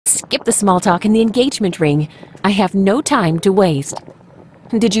Skip the small talk in the engagement ring. I have no time to waste.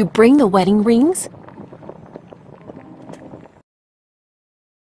 Did you bring the wedding rings?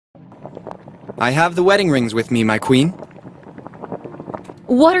 I have the wedding rings with me, my queen.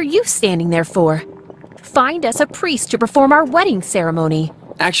 What are you standing there for? Find us a priest to perform our wedding ceremony.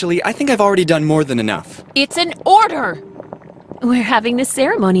 Actually, I think I've already done more than enough. It's an order! We're having the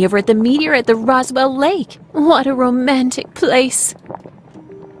ceremony over at the Meteor at the Roswell Lake. What a romantic place.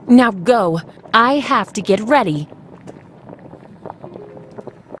 Now go. I have to get ready.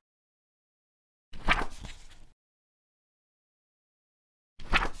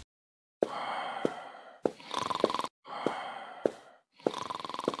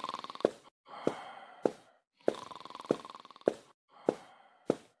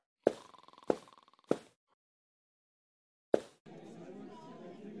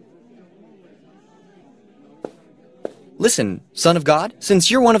 Listen, son of God,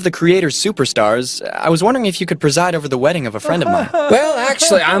 since you're one of the Creator's superstars, I was wondering if you could preside over the wedding of a friend of mine. Well,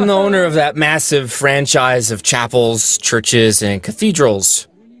 actually, I'm the owner of that massive franchise of chapels, churches, and cathedrals.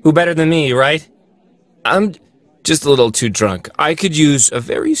 Who better than me, right? I'm just a little too drunk. I could use a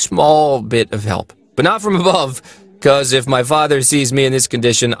very small bit of help, but not from above, because if my father sees me in this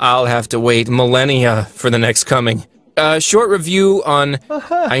condition, I'll have to wait millennia for the next coming. Short review on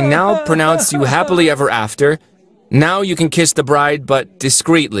I now pronounce you happily ever after. Now you can kiss the bride, but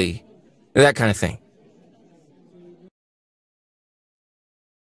discreetly. That kind of thing.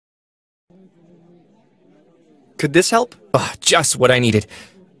 Could this help? Oh, just what I needed.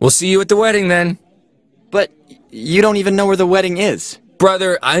 We'll see you at the wedding then. But you don't even know where the wedding is.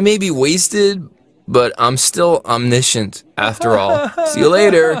 Brother, I may be wasted, but I'm still omniscient after all. See you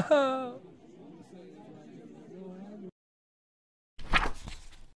later.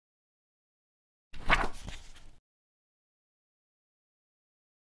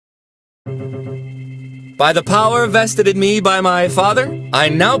 By the power vested in me by my father, I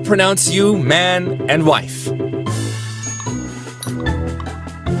now pronounce you man and wife.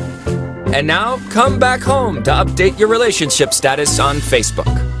 And now, come back home to update your relationship status on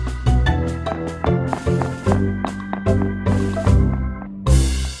Facebook.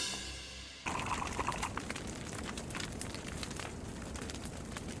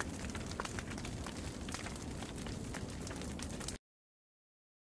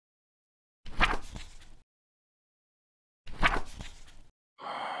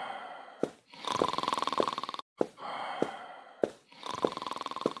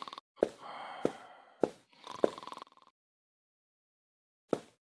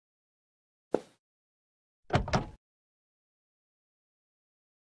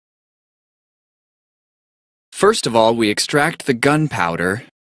 First of all, we extract the gunpowder.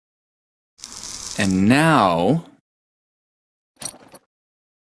 And now...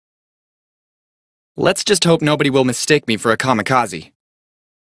 let's just hope nobody will mistake me for a kamikaze.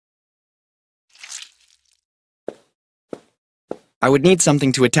 I would need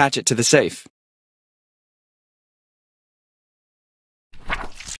something to attach it to the safe.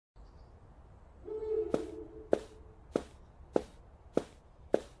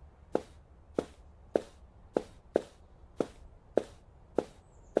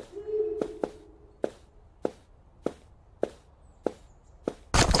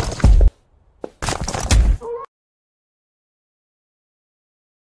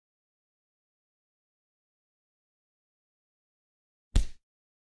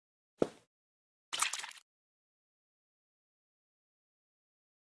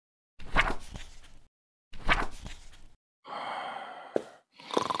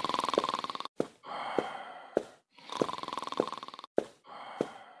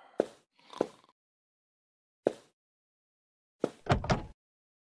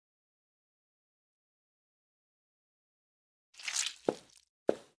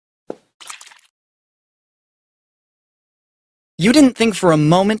 You didn't think for a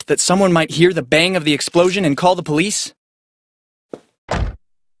moment that someone might hear the bang of the explosion and call the police?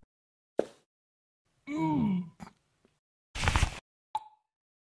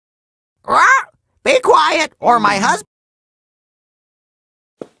 Be quiet, or my husband...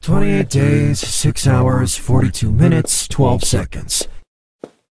 28 days, 6 hours, 42 minutes, 12 seconds.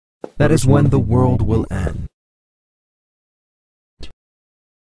 That is when the world will end.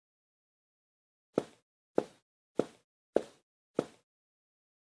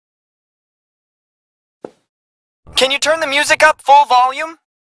 Can you turn the music up full volume?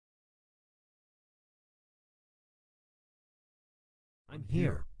 I'm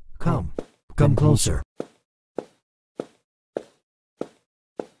here. Come. Come closer.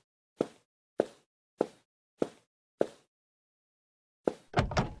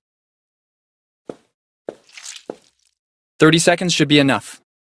 30 seconds should be enough.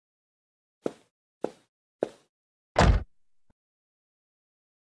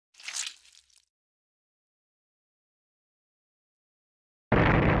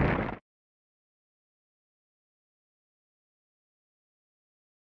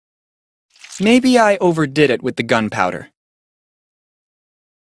 Maybe I overdid it with the gunpowder.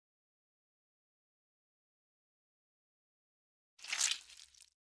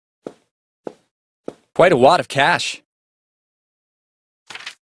 Quite a wad of cash.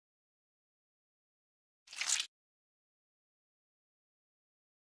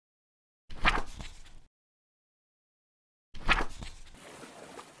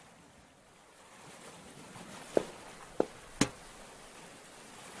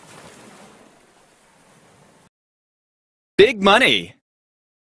 Big money!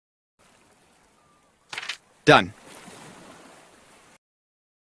 Done.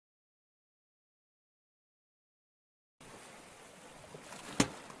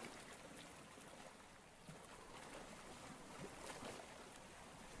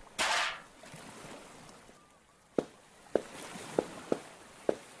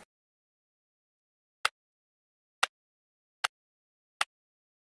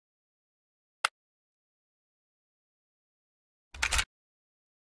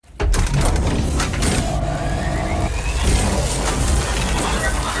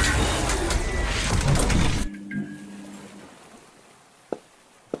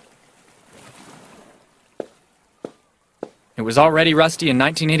 It was already rusty in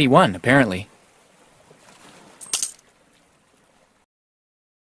 1981, apparently.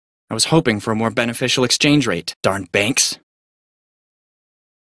 I was hoping for a more beneficial exchange rate, darn banks.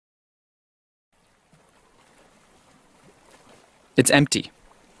 It's empty.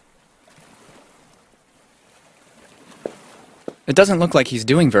 It doesn't look like he's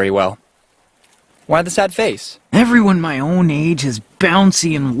doing very well. Why the sad face? Everyone my own age has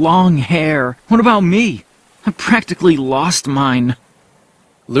bouncy and long hair. What about me? I practically lost mine.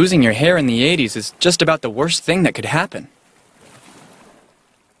 Losing your hair in the 80s is just about the worst thing that could happen.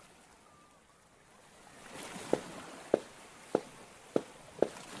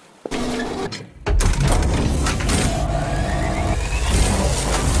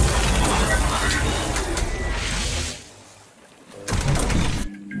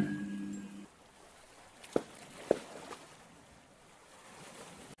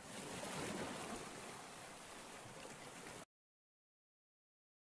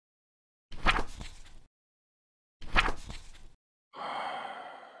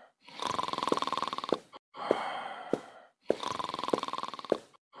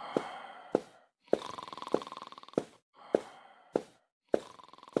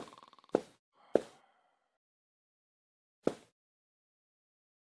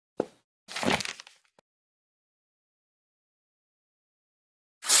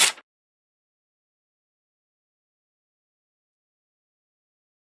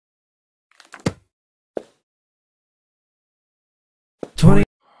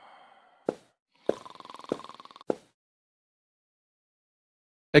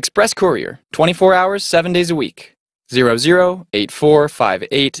 Express Courier, 24 hours, 7 days a week.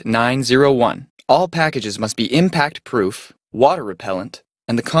 0084588901. All packages must be impact-proof, water-repellent,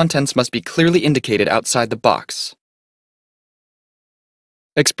 and the contents must be clearly indicated outside the box.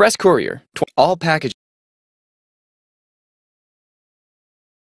 Express Courier, all packages.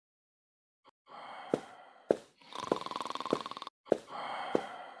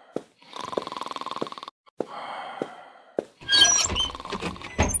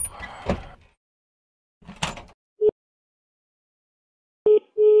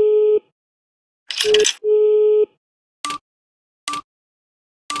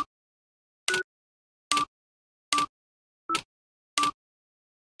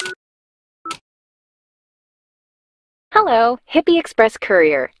 Hello, Hippie Express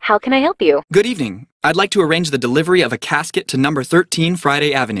Courier. How can I help you? Good evening. I'd like to arrange the delivery of a casket to number 13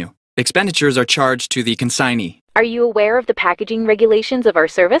 Friday Avenue. Expenditures are charged to the consignee. Are you aware of the packaging regulations of our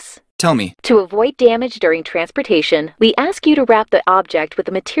service? Tell me. To avoid damage during transportation, we ask you to wrap the object with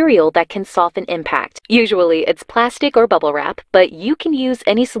a material that can soften impact. Usually it's plastic or bubble wrap, but you can use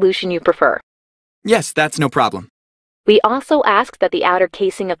any solution you prefer. Yes, that's no problem. We also ask that the outer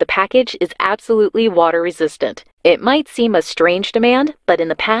casing of the package is absolutely water resistant. It might seem a strange demand, but in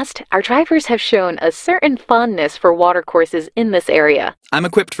the past, our drivers have shown a certain fondness for watercourses in this area. I'm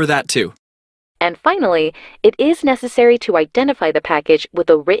equipped for that too. And finally, it is necessary to identify the package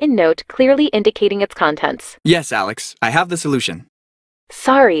with a written note clearly indicating its contents. Yes, Alex, I have the solution.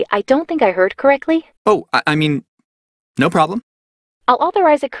 Sorry, I don't think I heard correctly. Oh, I mean, no problem. I'll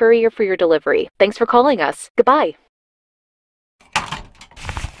authorize a courier for your delivery. Thanks for calling us. Goodbye.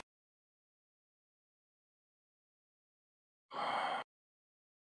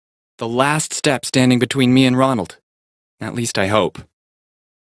 The last step standing between me and Ronald. At least I hope.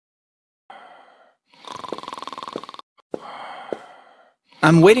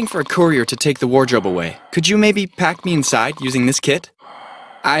 I'm waiting for a courier to take the wardrobe away. Could you maybe pack me inside using this kit?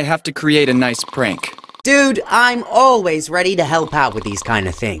 I have to create a nice prank. Dude, I'm always ready to help out with these kind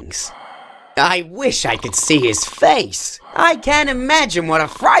of things. I wish I could see his face. I can't imagine what a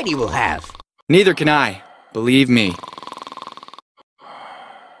fright he will have. Neither can I. Believe me.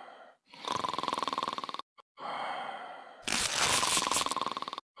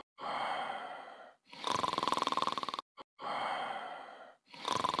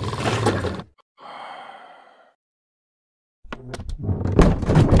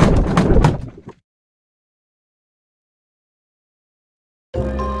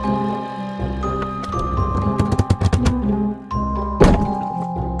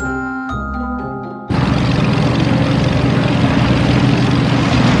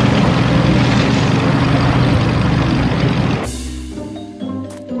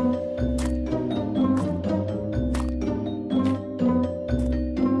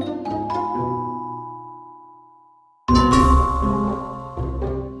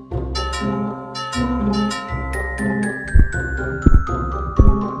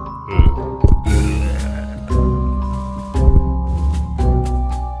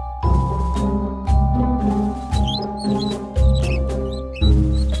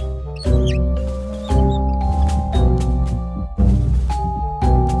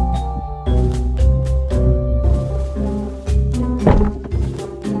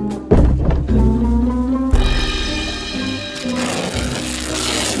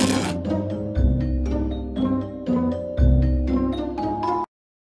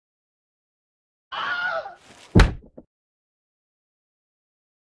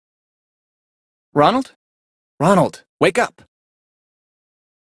 Ronald? Ronald, wake up!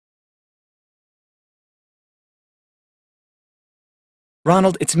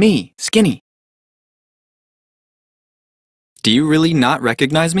 Ronald, it's me, Skinny. Do you really not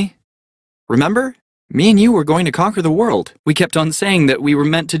recognize me? Remember? Me and you were going to conquer the world. We kept on saying that we were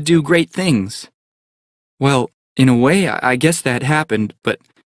meant to do great things. Well, in a way, I guess that happened, but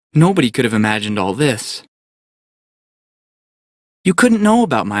nobody could have imagined all this. You couldn't know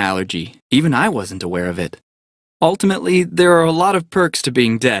about my allergy. Even I wasn't aware of it. Ultimately, there are a lot of perks to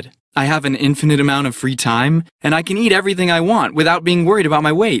being dead. I have an infinite amount of free time, and I can eat everything I want without being worried about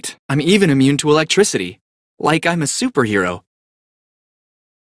my weight. I'm even immune to electricity. Like I'm a superhero.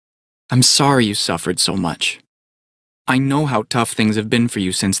 I'm sorry you suffered so much. I know how tough things have been for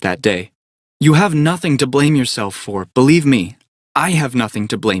you since that day. You have nothing to blame yourself for, believe me. I have nothing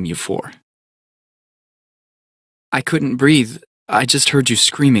to blame you for. I couldn't breathe. I just heard you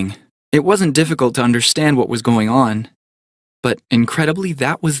screaming. It wasn't difficult to understand what was going on. But incredibly,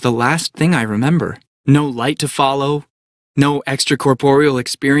 that was the last thing I remember. No light to follow, no extracorporeal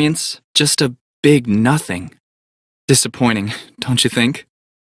experience, just a big nothing. Disappointing, don't you think?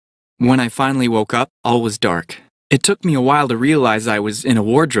 When I finally woke up, all was dark. It took me a while to realize I was in a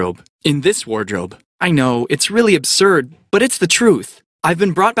wardrobe. In this wardrobe. I know, it's really absurd, but it's the truth. I've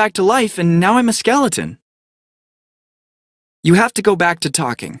been brought back to life and now I'm a skeleton. You have to go back to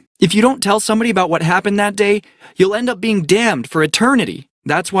talking. If you don't tell somebody about what happened that day, you'll end up being damned for eternity.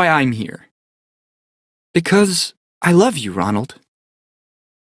 That's why I'm here. Because I love you, Ronald.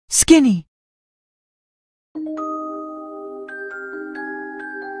 Skinny,